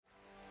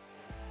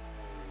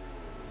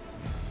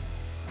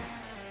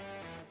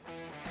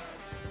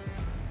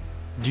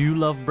Do you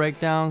love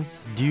breakdowns?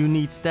 Do you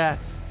need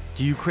stats?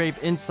 Do you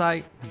crave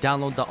insight?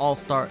 Download the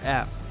All-Star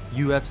app.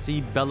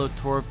 UFC,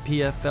 Bellator,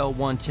 PFL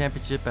 1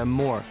 Championship, and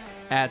more.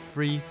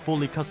 Ad-free,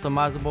 fully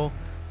customizable.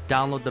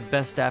 Download the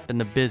best app in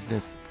the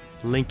business.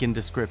 Link in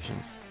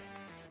descriptions.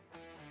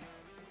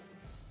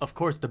 Of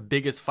course, the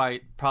biggest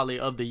fight probably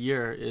of the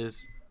year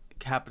is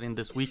happening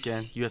this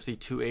weekend. UFC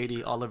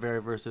 280,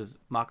 Oliveira versus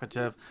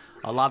Makhachev.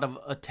 A lot of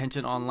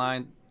attention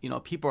online. You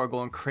know, people are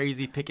going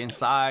crazy, picking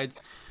sides.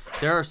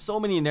 There are so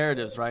many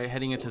narratives, right,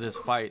 heading into this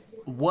fight.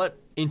 What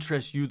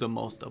interests you the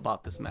most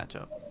about this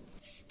matchup?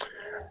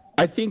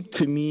 I think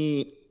to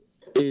me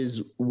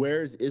is,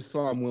 where's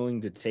Islam willing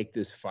to take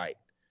this fight?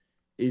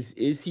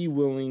 Is he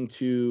willing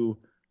to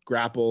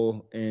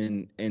grapple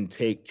and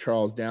take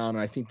Charles down? And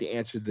I think the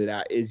answer to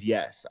that is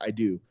yes, I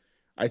do.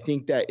 I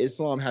think that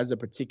Islam has a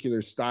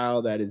particular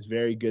style that is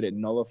very good at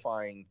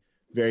nullifying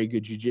very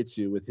good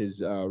jiu-jitsu with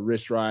his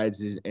wrist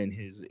rides and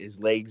his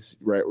legs,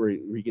 right, where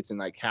he gets in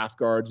like half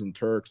guards and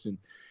Turks and,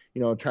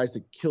 you know, tries to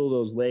kill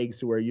those legs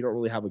to where you don't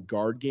really have a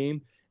guard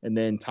game, and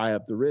then tie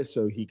up the wrist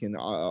so he can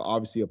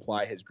obviously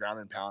apply his ground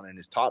and pound and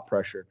his top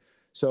pressure.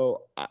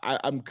 So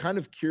I'm kind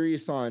of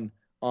curious on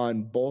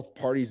both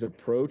parties'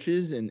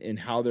 approaches and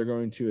how they're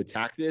going to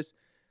attack this.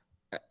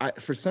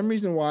 For some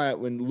reason why,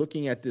 when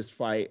looking at this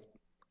fight,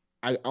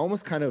 I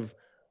almost kind of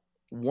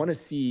want to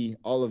see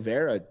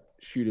Oliveira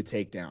shoot a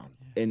takedown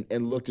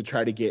and look to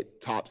try to get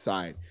top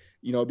side,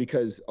 you know,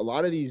 because a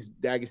lot of these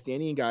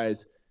Dagestani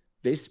guys,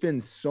 they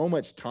spend so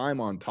much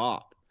time on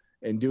top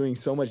and doing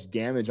so much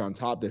damage on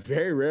top that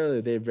very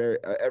rarely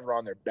they're ever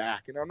on their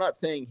back. And I'm not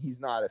saying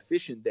he's not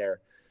efficient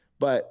there,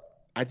 but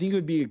I think it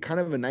would be kind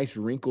of a nice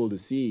wrinkle to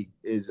see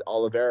is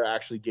Oliveira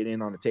actually get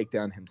in on a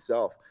takedown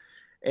himself.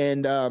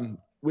 And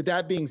with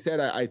that being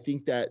said, I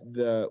think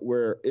that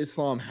where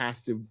Islam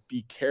has to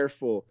be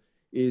careful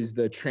is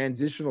the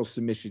transitional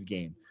submission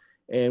game.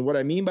 And what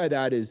I mean by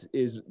that is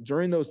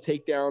during those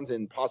takedowns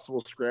and possible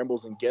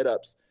scrambles and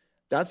get-ups,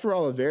 that's where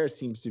Oliveira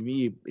seems to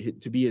me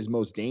to be his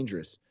most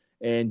dangerous.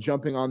 And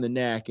jumping on the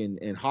neck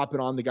and hopping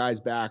on the guy's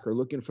back or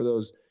looking for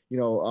those, you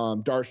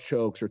know, Darce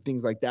chokes or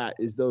things like that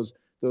is those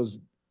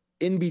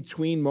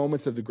in-between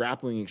moments of the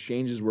grappling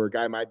exchanges where a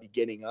guy might be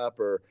getting up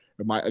or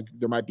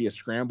there might be a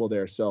scramble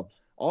there. So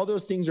all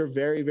those things are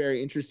very,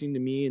 very interesting to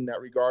me in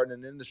that regard.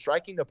 And in the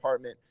striking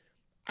department,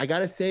 I got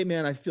to say,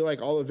 man, I feel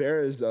like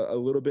Oliveira is a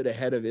little bit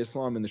ahead of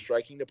Islam in the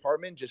striking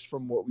department just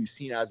from what we've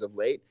seen as of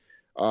late.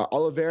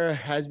 Oliveira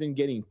has been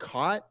getting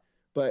caught,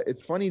 but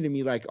it's funny to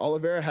me, like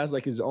Oliveira has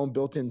like his own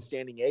built-in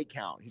standing 8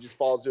 count. He just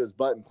falls to his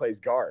butt and plays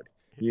guard,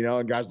 you know,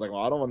 and guys are like,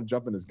 well, I don't want to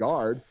jump in his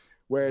guard.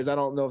 Whereas I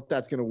don't know if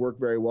that's going to work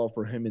very well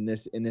for him in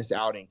this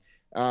outing.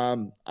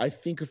 I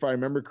think if I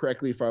remember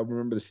correctly, if I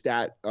remember the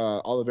stat,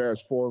 Oliveira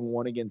is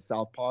 4-1 against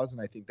southpaws, and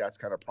I think that's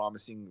kind of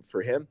promising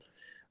for him.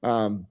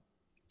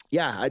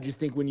 Yeah, I just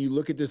think when you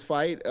look at this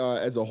fight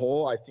as a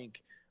whole, I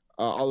think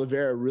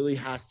Oliveira really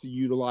has to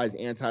utilize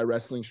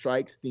anti-wrestling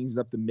strikes, things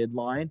up the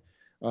midline,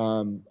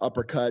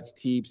 uppercuts,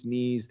 teeps,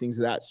 knees, things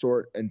of that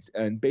sort,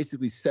 and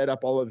basically set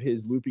up all of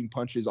his looping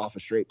punches off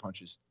of straight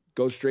punches.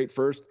 Go straight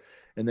first,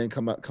 and then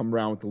come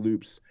around with the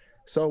loops.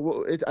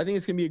 So I think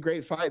it's going to be a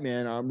great fight,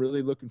 man. I'm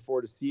really looking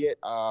forward to see it.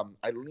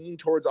 I lean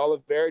towards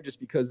Oliveira just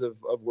because of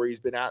where he's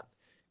been at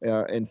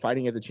and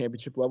fighting at the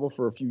championship level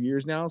for a few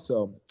years now.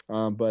 So,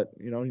 but,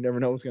 you know, you never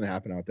know what's going to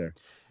happen out there.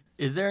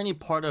 Is there any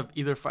part of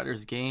either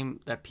fighter's game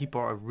that people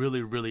are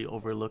really, really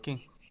overlooking?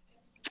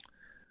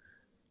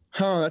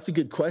 Oh, that's a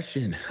good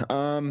question.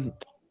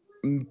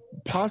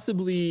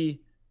 Possibly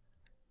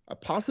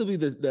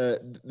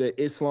the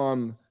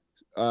Islam,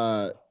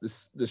 the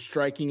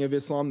striking of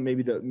Islam,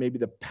 maybe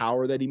the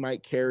power that he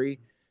might carry.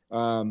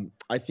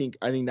 I think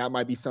that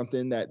might be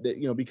something that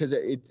you know, because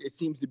it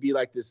seems to be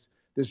like this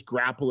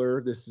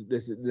grappler,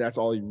 that's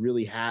all he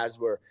really has,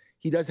 where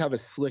he does have a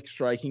slick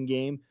striking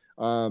game.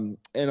 And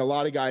a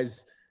lot of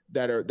guys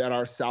that are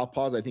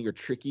southpaws, I think, are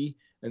tricky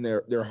and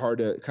they're hard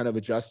to kind of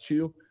adjust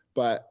to.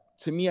 But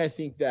to me, I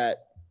think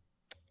that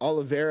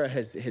Oliveira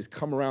has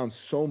come around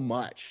so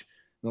much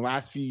in the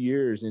last few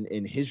years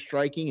in his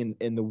striking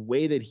and the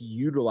way that he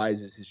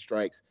utilizes his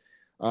strikes.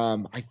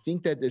 I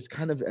think that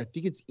I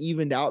think it's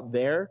evened out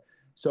there.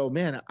 So,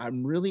 man,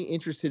 I'm really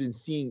interested in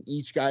seeing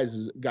each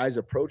guy's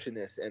approach in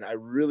this, and I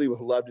really would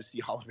love to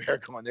see Oliveira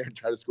go in there and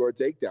try to score a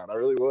takedown. I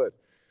really would.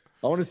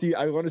 I want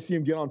to see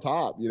him get on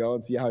top, you know,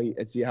 and see how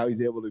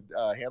he's able to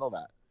handle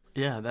that.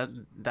 Yeah,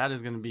 that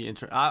is going to be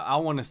interesting. I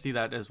want to see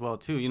that as well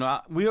too. You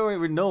know, we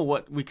already know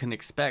what we can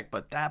expect,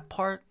 but that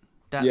part,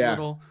 that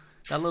little,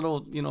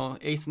 you know,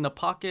 ace in the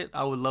pocket,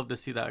 I would love to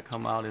see that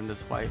come out in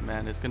this fight,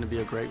 man. It's going to be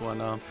a great one.